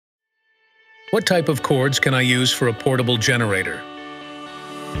What type of cords can I use for a portable generator?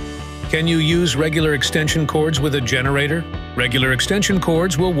 Can you use regular extension cords with a generator? Regular extension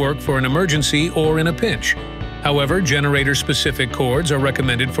cords will work for an emergency or in a pinch. However, generator-specific cords are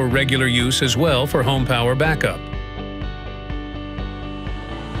recommended for regular use as well for home power backup.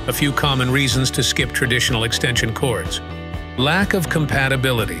 A few common reasons to skip traditional extension cords. Lack of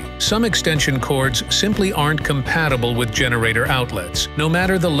compatibility. Some extension cords simply aren't compatible with generator outlets, no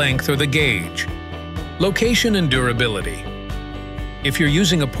matter the length or the gauge. Location and durability. If you're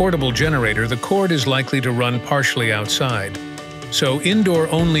using a portable generator, the cord is likely to run partially outside, so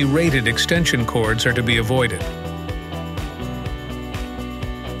indoor-only rated extension cords are to be avoided.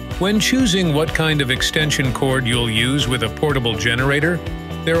 When choosing what kind of extension cord you'll use with a portable generator,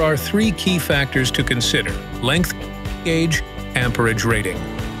 there are three key factors to consider: length, gauge, amperage rating,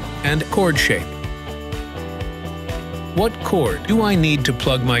 and cord shape. What cord do I need to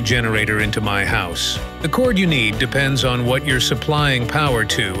plug my generator into my house? The cord you need depends on what you're supplying power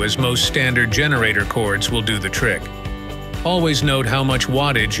to, as most standard generator cords will do the trick. Always note how much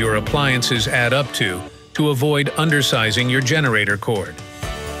wattage your appliances add up to avoid undersizing your generator cord.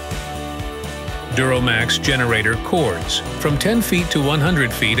 DuroMax Generator Cords. From 10 feet to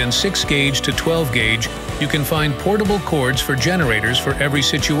 100 feet and 6 gauge to 12 gauge, you can find portable cords for generators for every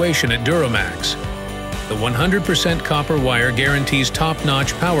situation at DuroMax. The 100% copper wire guarantees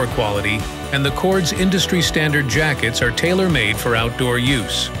top-notch power quality, and the cord's industry-standard jackets are tailor-made for outdoor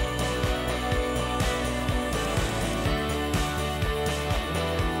use.